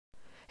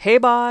Hey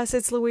boss,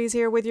 it's Louise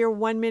here with your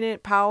 1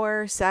 minute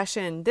power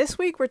session. This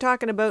week we're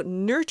talking about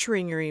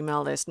nurturing your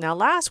email list. Now,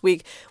 last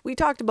week we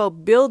talked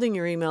about building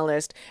your email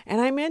list,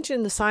 and I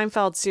mentioned the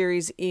Seinfeld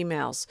series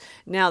emails.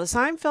 Now, the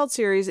Seinfeld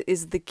series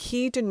is the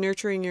key to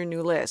nurturing your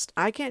new list.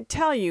 I can't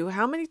tell you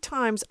how many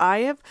times I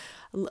have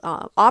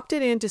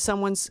opted into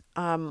someone's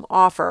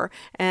offer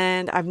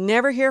and I've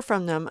never hear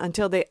from them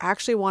until they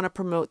actually want to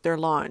promote their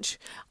launch,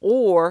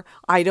 or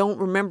I don't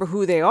remember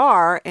who they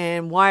are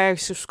and why I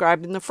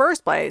subscribed in the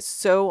first place,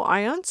 so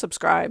I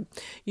unsubscribe.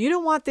 You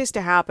don't want this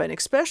to happen,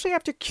 especially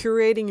after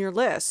curating your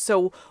list.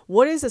 So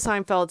what is the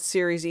Seinfeld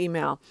series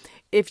email?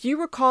 If you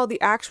recall,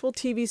 the actual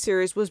TV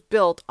series was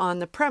built on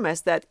the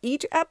premise that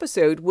each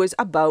episode was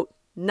about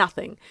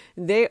nothing.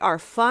 They are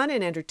fun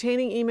and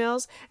entertaining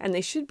emails, and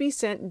they should be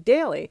sent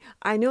daily.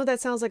 I know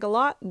that sounds like a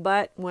lot,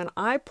 but when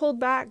I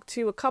pulled back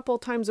to a couple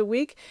times a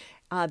week,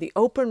 the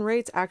open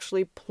rates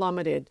actually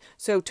plummeted.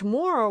 So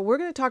tomorrow we're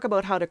going to talk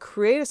about how to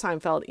create a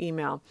Seinfeld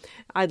email.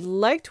 I'd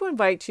like to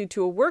invite you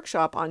to a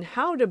workshop on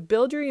how to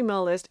build your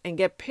email list and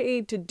get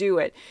paid to do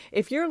it.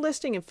 If you're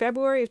listing in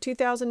February of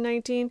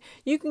 2019,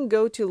 you can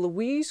go to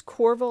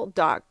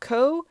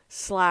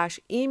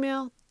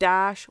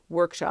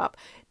louisecorville.co/email-workshop.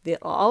 They'll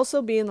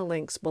also be in the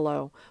links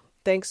below.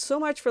 Thanks so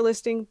much for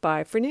listening.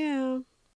 Bye for now.